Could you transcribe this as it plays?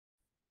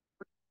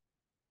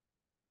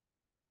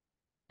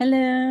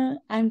Hello,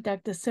 I'm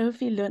Dr.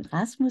 Sophie Lund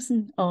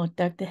Rasmussen, or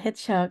Dr.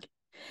 Hedgehog,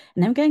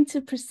 and I'm going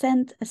to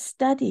present a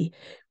study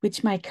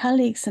which my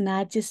colleagues and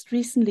I just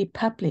recently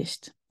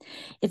published.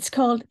 It's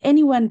called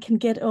Anyone Can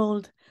Get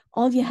Old.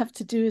 All you have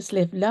to do is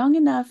live long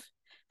enough,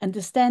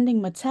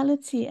 understanding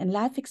mortality and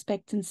life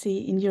expectancy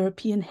in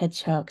European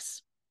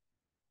hedgehogs.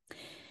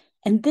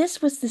 And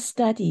this was the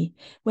study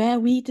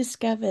where we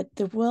discovered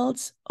the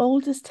world's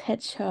oldest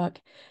hedgehog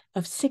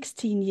of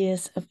 16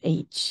 years of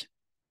age.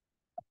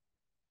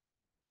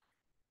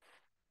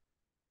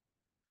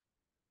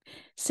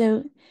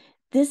 So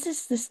this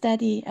is the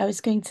study I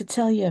was going to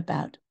tell you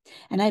about,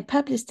 and I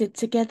published it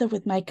together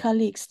with my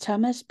colleagues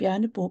Thomas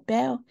Bjørnebo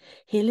Berg,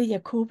 Helle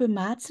Jacobe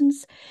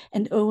Martens,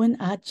 and Owen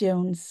R.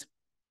 Jones.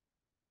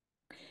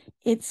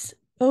 It's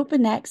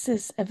open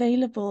access,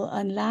 available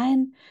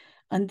online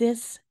on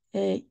this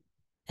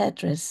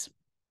address.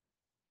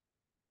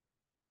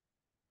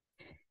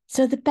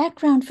 So the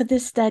background for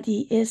this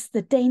study is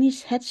the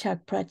Danish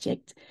Hedgehog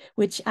project,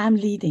 which I'm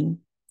leading.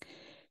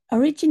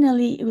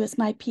 Originally, it was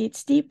my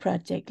PhD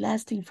project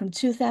lasting from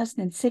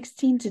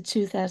 2016 to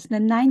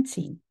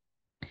 2019.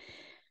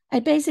 I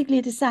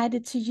basically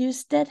decided to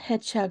use dead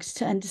hedgehogs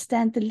to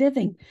understand the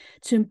living,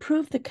 to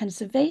improve the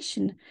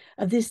conservation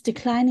of this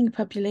declining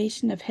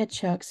population of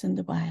hedgehogs in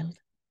the wild.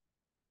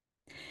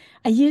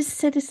 I used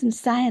citizen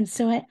science,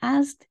 so I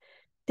asked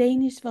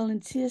Danish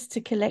volunteers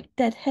to collect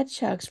dead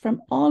hedgehogs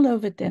from all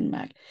over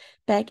Denmark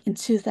back in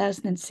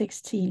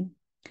 2016.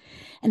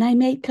 And I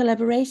made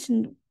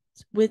collaboration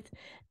with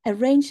a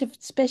range of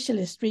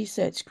specialist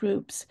research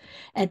groups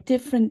at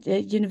different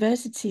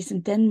universities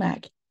in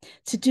Denmark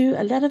to do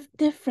a lot of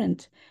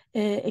different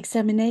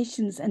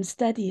examinations and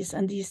studies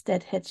on these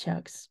dead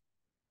hedgehogs.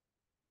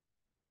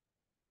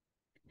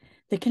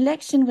 The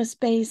collection was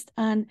based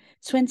on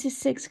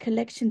 26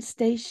 collection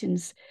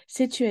stations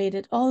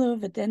situated all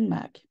over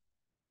Denmark.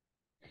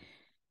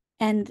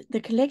 And the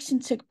collection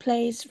took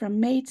place from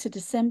May to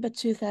December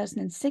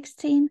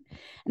 2016.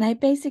 And I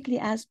basically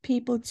asked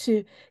people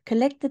to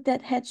collect the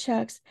dead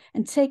hedgehogs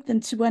and take them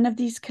to one of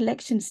these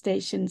collection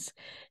stations,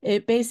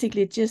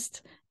 basically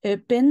just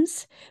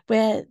bins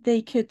where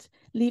they could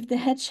leave the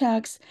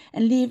hedgehogs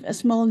and leave a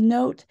small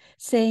note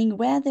saying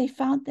where they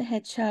found the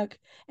hedgehog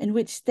and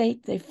which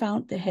state they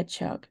found the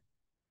hedgehog.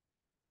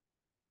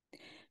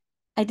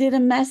 I did a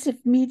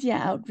massive media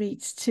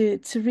outreach to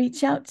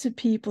reach out to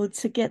people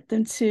to get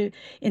them to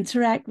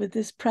interact with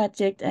this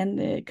project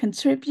and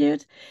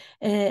contribute.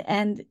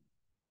 And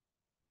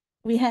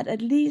we had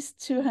at least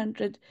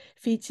 200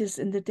 features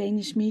in the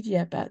Danish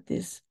media about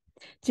this,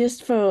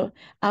 just for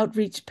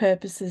outreach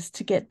purposes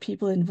to get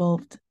people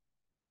involved.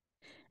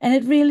 And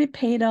it really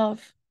paid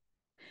off.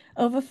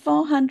 Over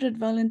 400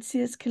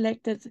 volunteers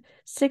collected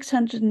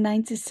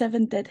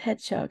 697 dead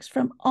hedgehogs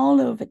from all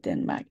over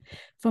Denmark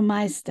for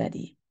my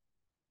study.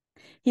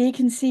 Here you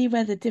can see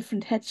where the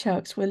different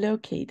hedgehogs were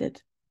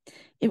located.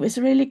 It was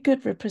a really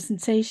good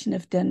representation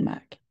of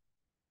Denmark.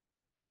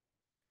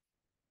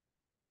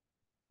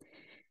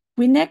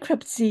 We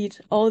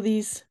necropsied all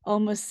these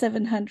almost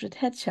 700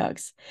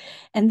 hedgehogs,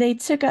 and they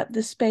took up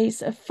the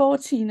space of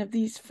 14 of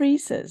these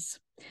freezers,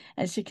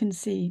 as you can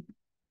see.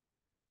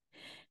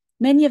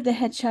 Many of the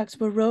hedgehogs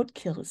were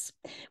roadkills,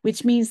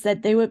 which means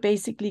that they were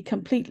basically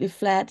completely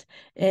flat,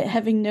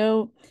 having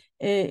no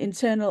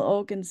internal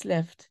organs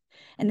left.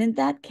 And in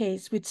that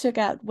case, we took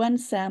out one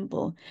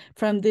sample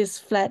from this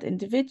flat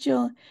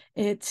individual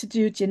to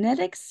do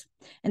genetics.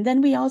 And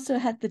then we also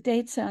had the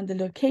data on the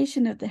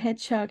location of the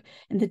hedgehog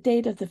and the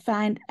date of the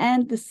find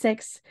and the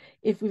sex,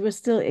 if we were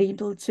still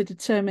able to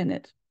determine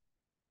it.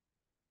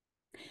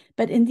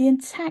 But in the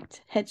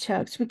intact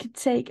hedgehogs, we could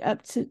take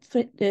up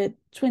to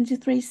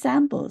 23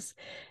 samples.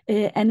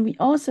 And we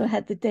also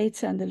had the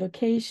data on the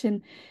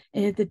location,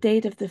 the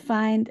date of the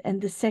find,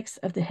 and the sex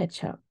of the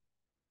hedgehog.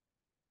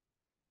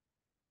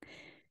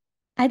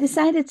 I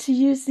decided to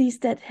use these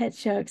dead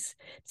hedgehogs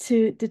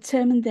to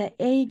determine their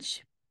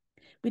age.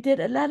 We did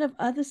a lot of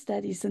other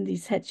studies on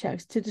these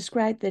hedgehogs to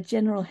describe their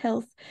general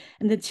health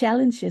and the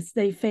challenges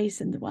they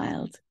face in the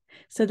wild,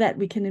 so that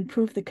we can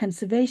improve the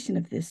conservation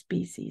of this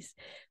species.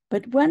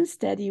 But one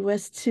study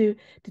was to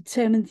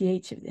determine the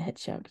age of the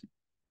hedgehog.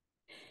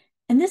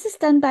 And this is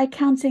done by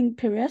counting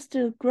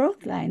periosteal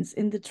growth lines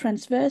in the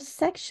transverse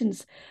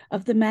sections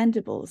of the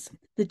mandibles,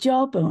 the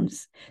jaw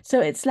bones. So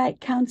it's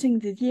like counting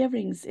the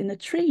earrings in a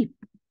tree,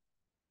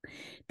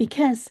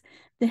 because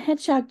the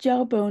hedgehog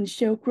jawbones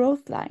show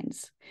growth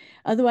lines,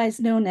 otherwise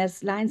known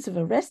as lines of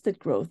arrested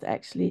growth,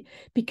 actually,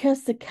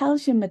 because the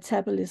calcium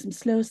metabolism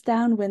slows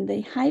down when they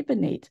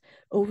hibernate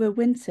over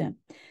winter.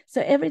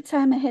 So every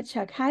time a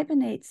hedgehog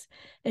hibernates,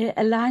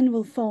 a line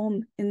will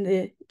form in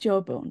the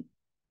jawbone.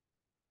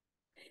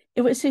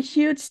 It was a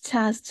huge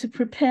task to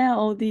prepare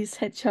all these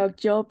hedgehog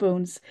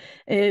jawbones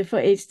for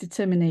age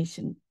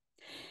determination.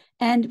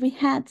 And we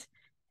had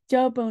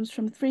jawbones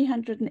from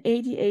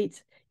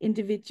 388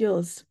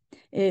 individuals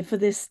for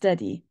this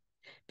study,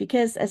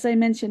 because as I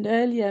mentioned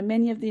earlier,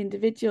 many of the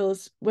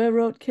individuals were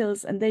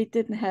roadkills and they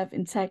didn't have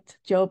intact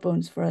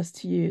jawbones for us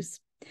to use.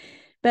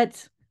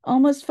 But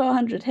almost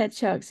 400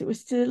 hedgehogs. It was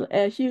still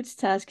a huge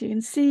task. You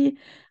can see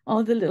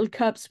all the little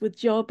cups with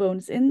jaw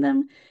bones in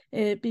them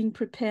being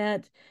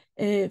prepared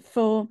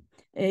for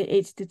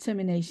age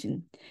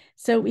determination.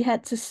 So we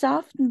had to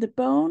soften the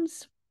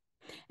bones,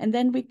 and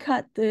then we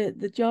cut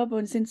the jaw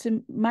bones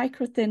into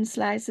micro-thin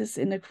slices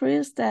in a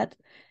cryostat,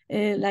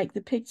 like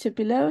the picture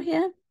below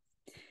here.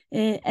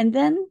 And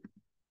then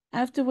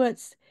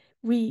afterwards,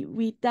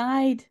 we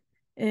dyed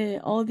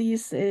all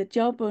these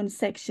jawbone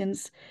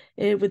sections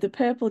with the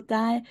purple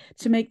dye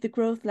to make the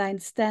growth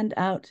lines stand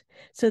out,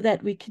 so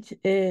that we could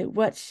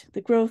watch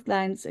the growth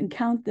lines and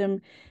count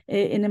them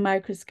in a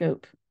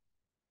microscope.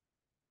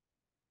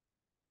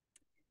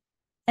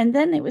 And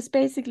then it was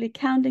basically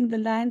counting the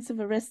lines of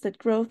arrested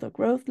growth or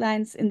growth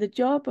lines in the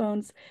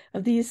jawbones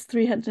of these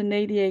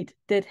 388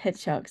 dead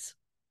hedgehogs.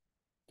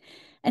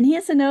 And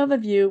here's an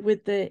overview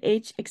with the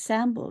age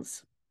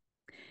examples.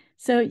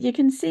 So you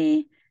can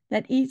see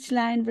that each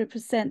line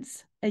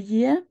represents a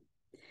year,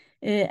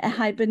 a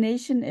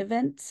hibernation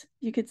event,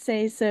 you could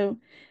say so.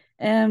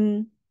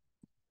 And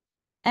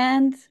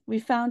we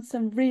found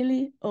some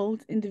really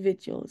old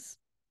individuals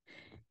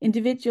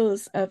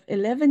of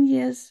 11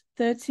 years,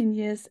 13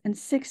 years, and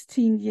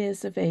 16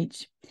 years of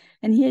age.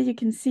 And here you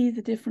can see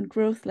the different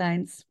growth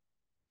lines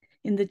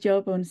in the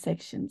jawbone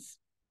sections.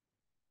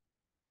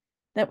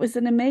 That was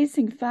an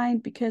amazing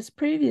find, because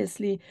previous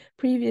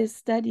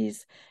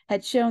studies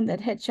had shown that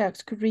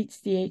hedgehogs could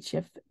reach the age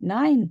of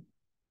 9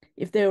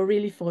 if they were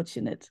really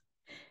fortunate.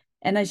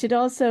 And I should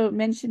also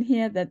mention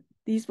here that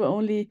these were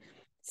only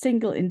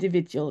single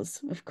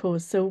individuals, of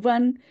course. So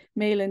one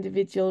male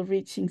individual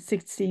reaching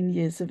 16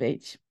 years of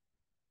age.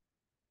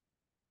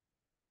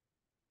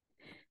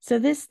 So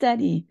this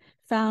study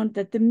found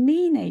that the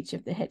mean age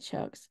of the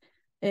hedgehogs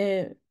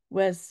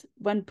was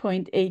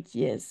 1.8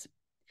 years.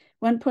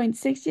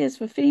 1.6 years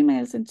for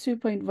females and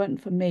 2.1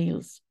 for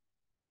males.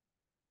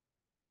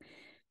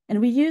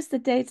 And we used the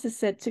data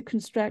set to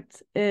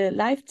construct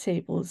life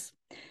tables.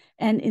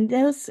 And in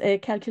those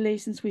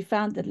calculations, we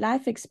found that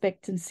life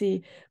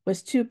expectancy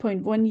was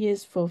 2.1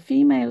 years for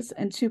females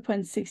and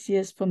 2.6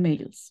 years for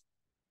males.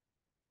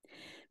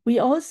 We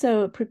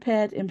also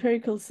prepared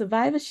empirical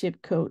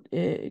survivorship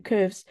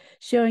curves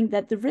showing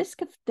that the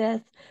risk of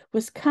death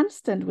was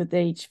constant with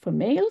age for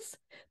males,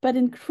 but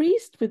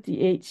increased with the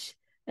age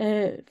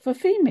for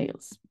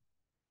females.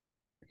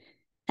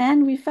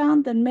 And we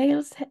found that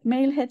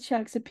male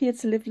hedgehogs appear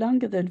to live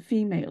longer than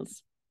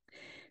females.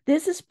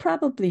 This is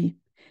probably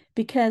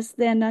because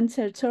they're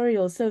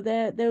non-territorial, so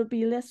there will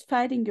be less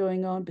fighting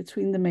going on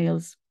between the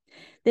males.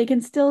 They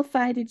can still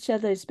fight each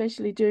other,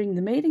 especially during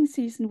the mating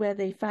season, where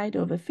they fight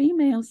over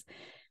females.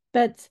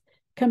 But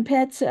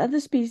compared to other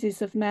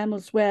species of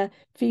mammals where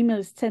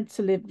females tend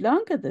to live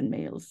longer than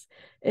males,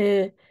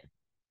 the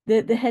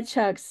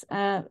hedgehogs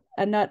are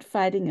not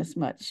fighting as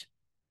much.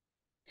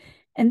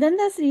 And then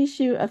there's the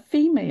issue of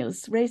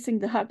females raising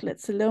the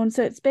hoglets alone.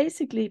 So it's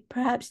basically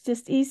perhaps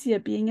just easier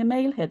being a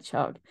male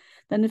hedgehog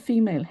than a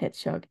female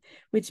hedgehog,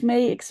 which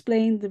may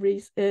explain the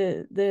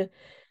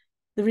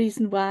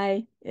reason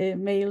why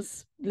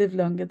males live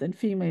longer than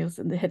females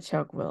in the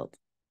hedgehog world.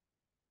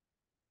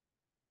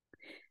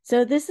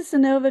 So this is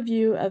an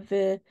overview of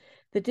the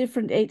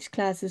different age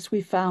classes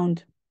we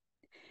found.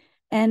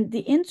 And the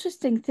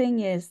interesting thing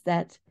is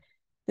that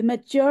the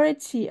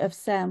majority of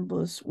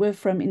samples were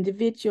from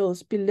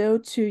individuals below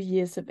 2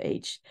 years of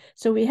age.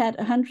 So we had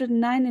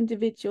 109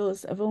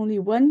 individuals of only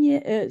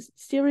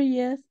 0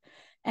 years,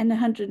 and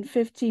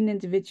 115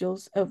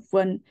 individuals of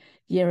 1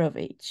 year of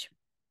age.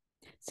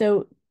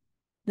 So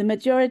the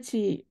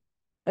majority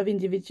of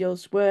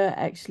individuals were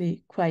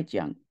actually quite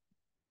young.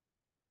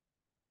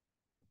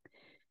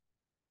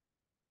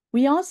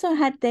 We also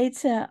had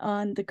data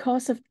on the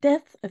cause of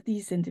death of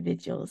these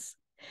individuals.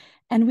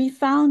 And we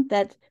found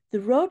that the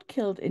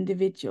road-killed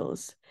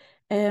individuals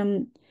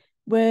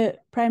were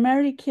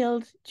primarily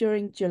killed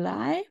during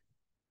July.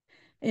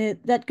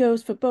 That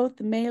goes for both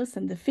the males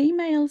and the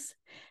females.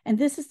 And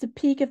this is the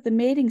peak of the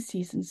mating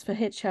seasons for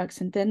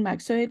hedgehogs in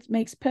Denmark. So it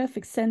makes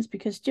perfect sense,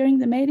 because during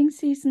the mating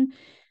season,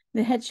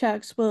 the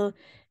hedgehogs will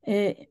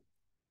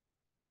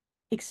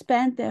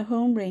expand their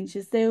home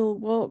ranges. They will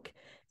walk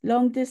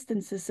long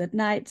distances at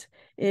night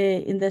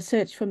in their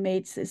search for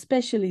mates,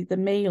 especially the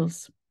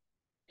males.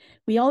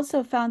 We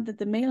also found that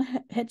the male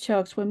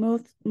hedgehogs were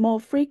more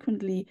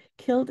frequently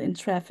killed in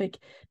traffic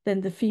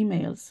than the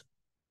females.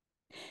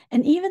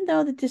 And even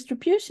though the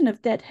distribution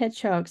of dead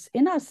hedgehogs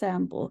in our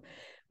sample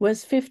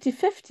was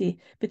 50-50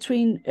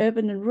 between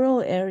urban and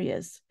rural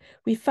areas,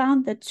 we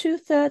found that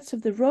 2/3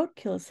 of the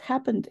roadkills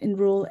happened in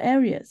rural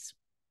areas.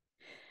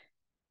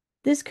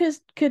 This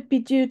could be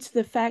due to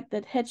the fact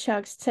that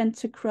hedgehogs tend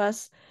to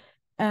cross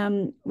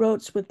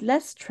roads with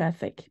less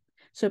traffic.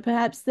 So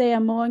perhaps they are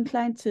more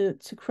inclined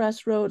to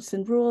cross roads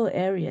in rural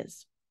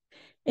areas.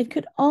 It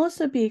could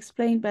also be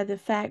explained by the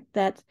fact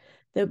that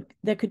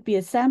there could be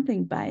a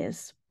sampling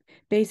bias,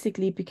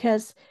 basically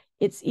because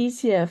it's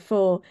easier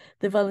for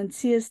the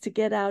volunteers to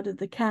get out of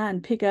the car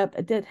and pick up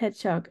a dead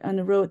hedgehog on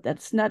a road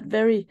that's not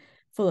very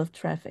full of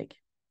traffic.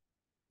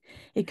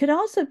 It could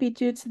also be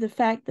due to the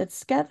fact that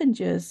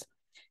scavengers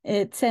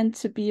tend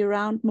to be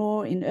around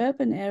more in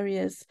urban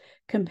areas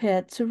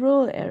compared to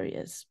rural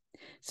areas,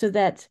 so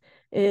that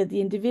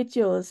the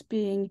individuals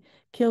being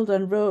killed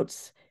on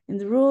roads in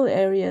the rural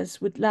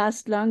areas would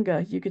last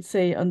longer, you could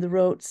say, on the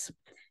roads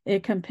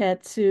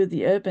compared to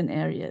the urban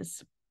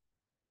areas.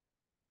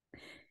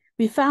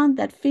 We found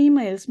that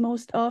females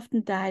most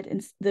often died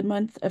in the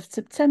month of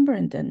September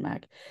in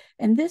Denmark,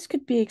 and this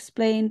could be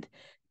explained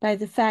by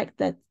the fact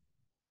that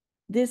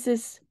this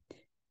is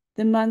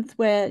the month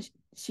where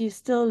she's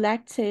still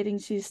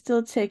lactating, she's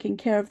still taking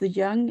care of the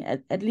young,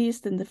 at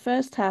least in the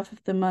first half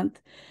of the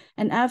month,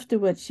 and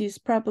afterwards she's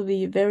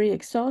probably very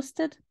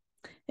exhausted,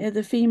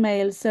 the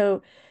female.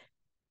 So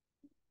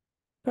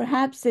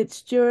perhaps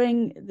it's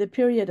during the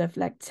period of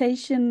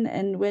lactation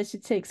and where she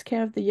takes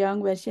care of the young,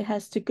 where she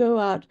has to go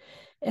out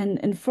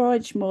and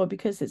forage more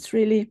because it's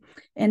really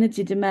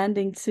energy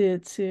demanding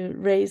to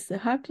raise the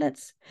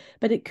hoglets.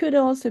 But it could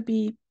also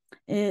be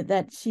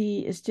that she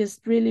is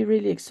just really,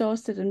 really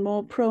exhausted and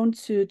more prone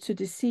to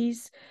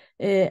disease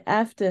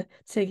after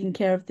taking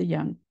care of the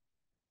young.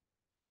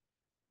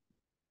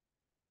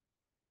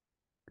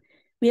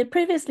 We had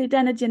previously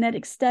done a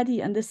genetic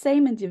study on the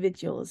same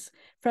individuals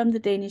from the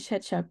Danish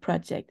Hedgehog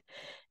Project,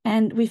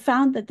 and we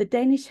found that the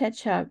Danish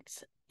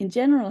hedgehogs in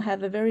general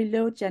have a very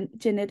low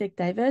genetic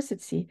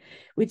diversity,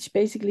 which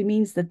basically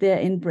means that they're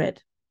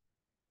inbred.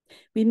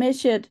 We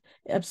measured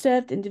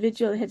observed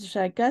individual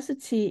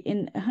heterozygosity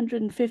in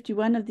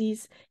 151 of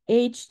these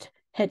aged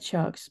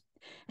hedgehogs,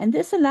 and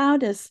this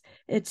allowed us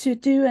to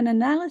do an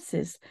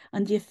analysis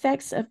on the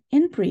effects of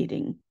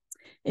inbreeding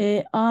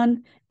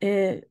on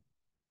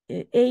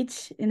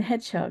age in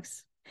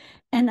hedgehogs.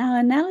 And our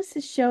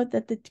analysis showed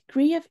that the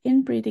degree of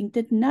inbreeding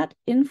did not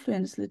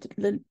influence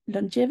the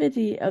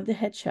longevity of the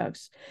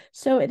hedgehogs.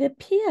 So it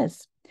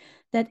appears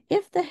that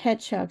if the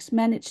hedgehogs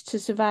managed to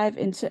survive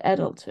into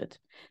adulthood,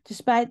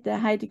 despite their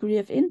high degree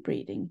of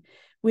inbreeding,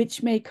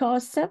 which may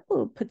cause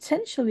several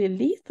potentially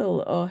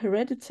lethal or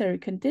hereditary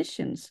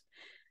conditions,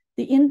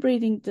 the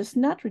inbreeding does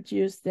not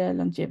reduce their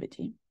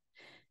longevity.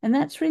 And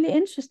that's really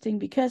interesting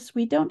because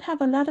we don't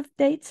have a lot of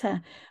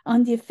data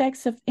on the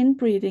effects of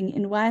inbreeding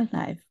in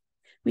wildlife.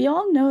 We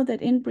all know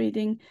that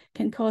inbreeding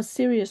can cause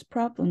serious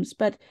problems,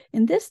 but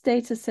in this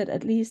data set,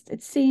 at least,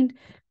 it seemed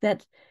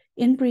that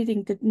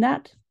inbreeding did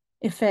not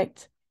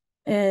affect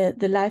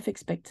the life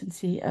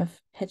expectancy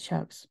of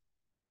hedgehogs.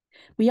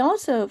 We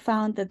also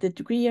found that the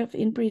degree of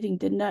inbreeding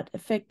did not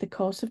affect the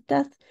cause of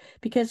death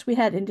because we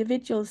had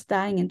individuals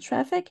dying in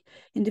traffic,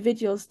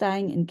 individuals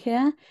dying in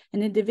care,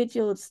 and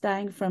individuals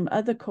dying from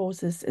other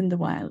causes in the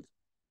wild.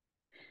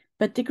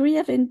 But degree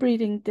of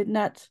inbreeding did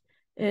not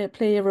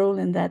play a role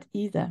in that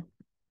either.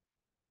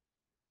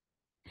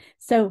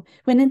 So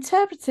when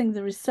interpreting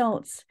the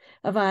results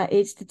of our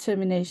age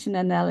determination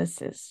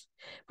analysis,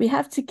 we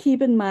have to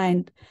keep in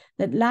mind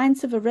that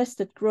lines of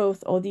arrested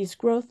growth, or these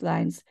growth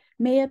lines,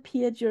 may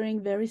appear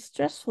during very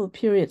stressful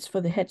periods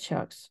for the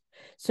hedgehogs.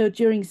 So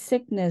during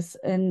sickness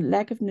and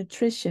lack of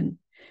nutrition.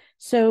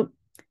 So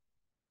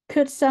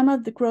could some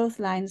of the growth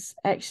lines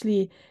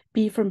actually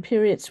be from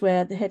periods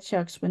where the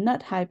hedgehogs were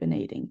not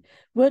hibernating?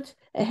 Would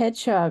a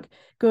hedgehog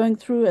going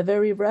through a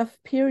very rough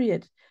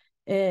period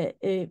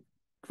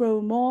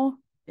grow more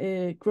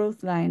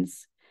growth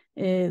lines,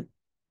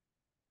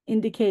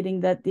 indicating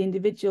that the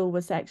individual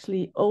was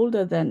actually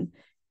older than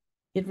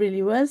it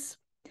really was?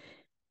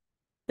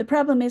 The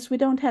problem is we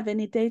don't have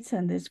any data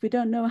on this. We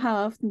don't know how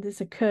often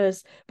this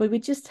occurs, but we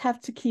just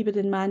have to keep it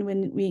in mind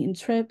when we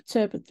interpret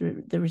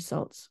the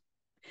results.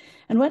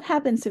 And what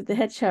happens if the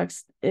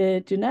hedgehogs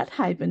do not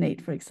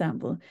hibernate, for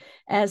example,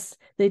 as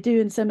they do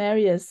in some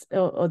areas,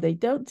 or they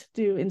don't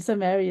do in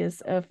some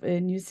areas of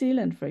New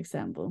Zealand, for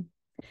example?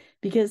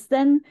 Because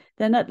then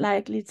they're not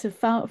likely to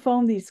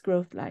form these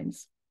growth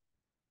lines.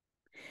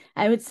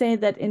 I would say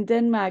that in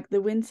Denmark,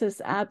 the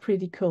winters are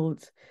pretty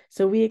cold,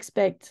 so we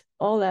expect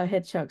all our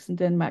hedgehogs in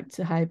Denmark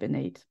to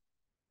hibernate.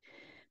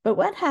 But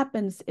what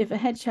happens if a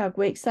hedgehog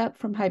wakes up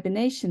from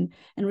hibernation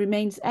and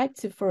remains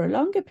active for a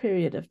longer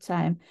period of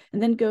time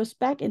and then goes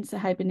back into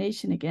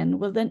hibernation again?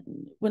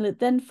 Will it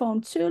then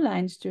form two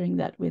lines during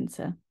that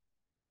winter?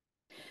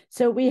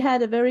 So we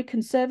had a very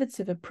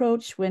conservative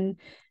approach when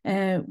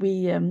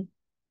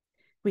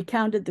we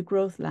counted the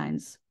growth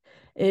lines.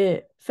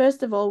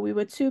 First of all, we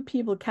were two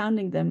people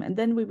counting them, and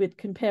then we would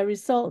compare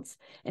results.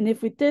 And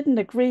if we didn't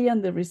agree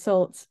on the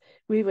results,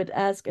 we would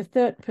ask a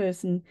third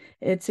person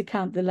to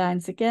count the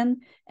lines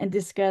again and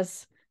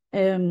discuss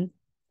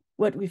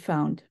what we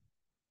found.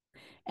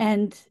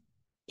 And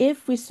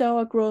if we saw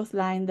a growth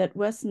line that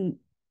wasn't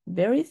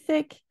very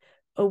thick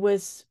or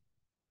was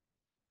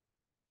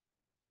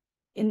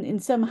in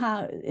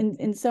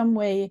some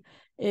way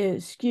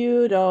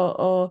skewed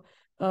or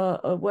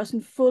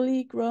wasn't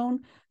fully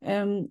grown,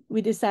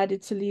 we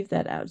decided to leave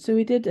that out. So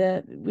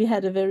we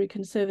had a very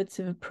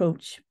conservative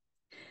approach.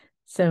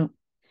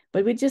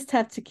 But we just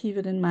have to keep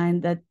it in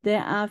mind that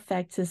there are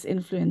factors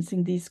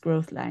influencing these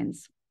growth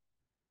lines.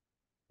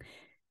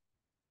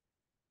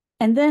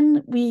 And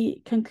then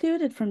we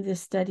concluded from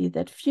this study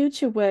that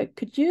future work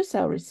could use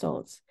our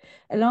results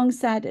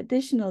alongside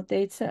additional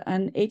data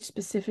on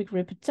age-specific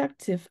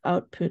reproductive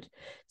output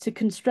to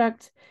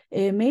construct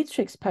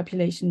matrix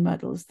population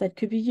models that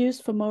could be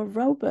used for more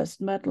robust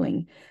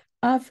modeling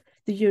of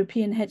the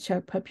European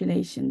hedgehog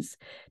populations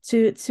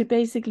to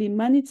basically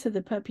monitor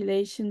the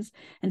populations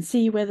and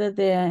see whether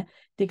they're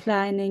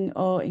declining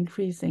or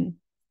increasing.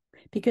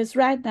 Because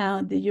right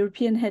now, the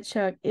European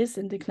hedgehog is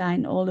in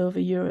decline all over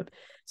Europe.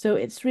 So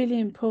it's really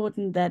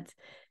important that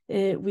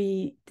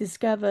we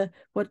discover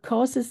what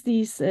causes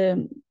these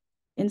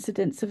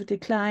incidents of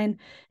decline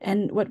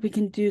and what we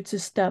can do to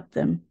stop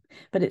them.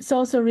 But it's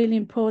also really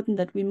important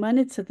that we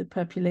monitor the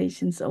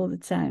populations all the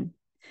time.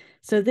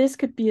 So this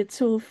could be a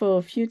tool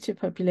for future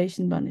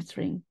population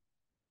monitoring.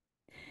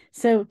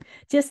 So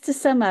just to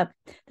sum up,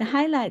 the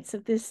highlights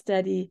of this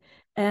study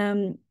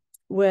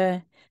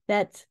were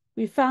that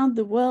we found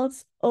the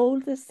world's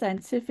oldest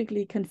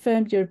scientifically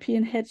confirmed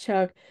European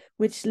hedgehog,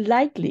 which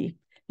likely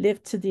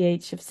lived to the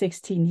age of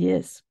 16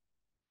 years.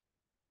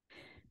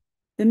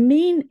 The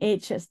mean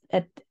age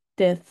at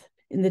death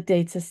in the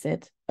data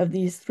set of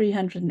these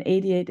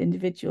 388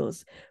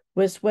 individuals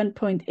was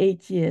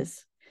 1.8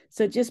 years,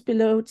 so just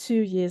below 2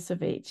 years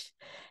of age.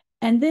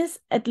 And this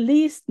at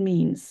least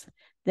means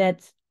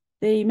that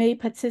they may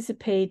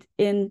participate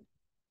in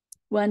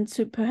 1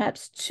 to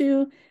perhaps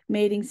 2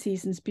 mating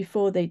seasons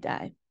before they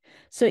die.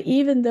 So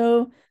even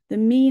though the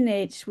mean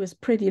age was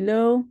pretty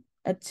low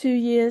at 2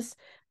 years,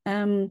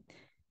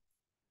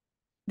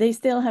 they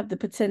still have the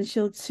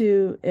potential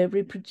to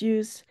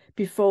reproduce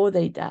before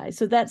they die.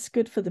 So that's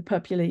good for the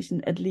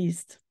population, at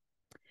least.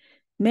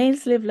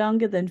 Males live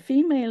longer than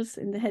females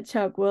in the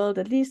hedgehog world,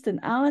 at least in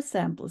our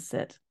sample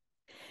set.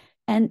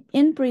 And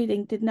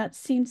inbreeding did not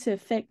seem to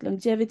affect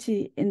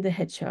longevity in the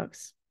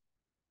hedgehogs.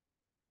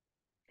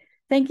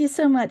 Thank you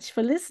so much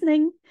for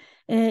listening.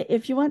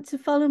 If you want to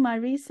follow my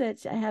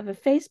research, I have a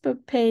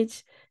Facebook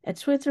page, a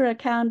Twitter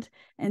account,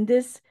 and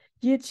this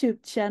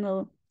YouTube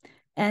channel,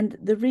 and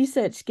the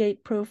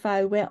ResearchGate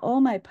profile where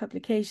all my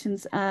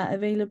publications are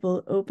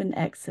available open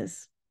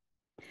access.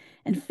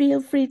 And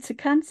feel free to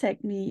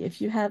contact me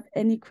if you have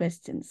any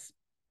questions.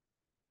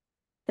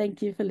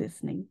 Thank you for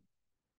listening.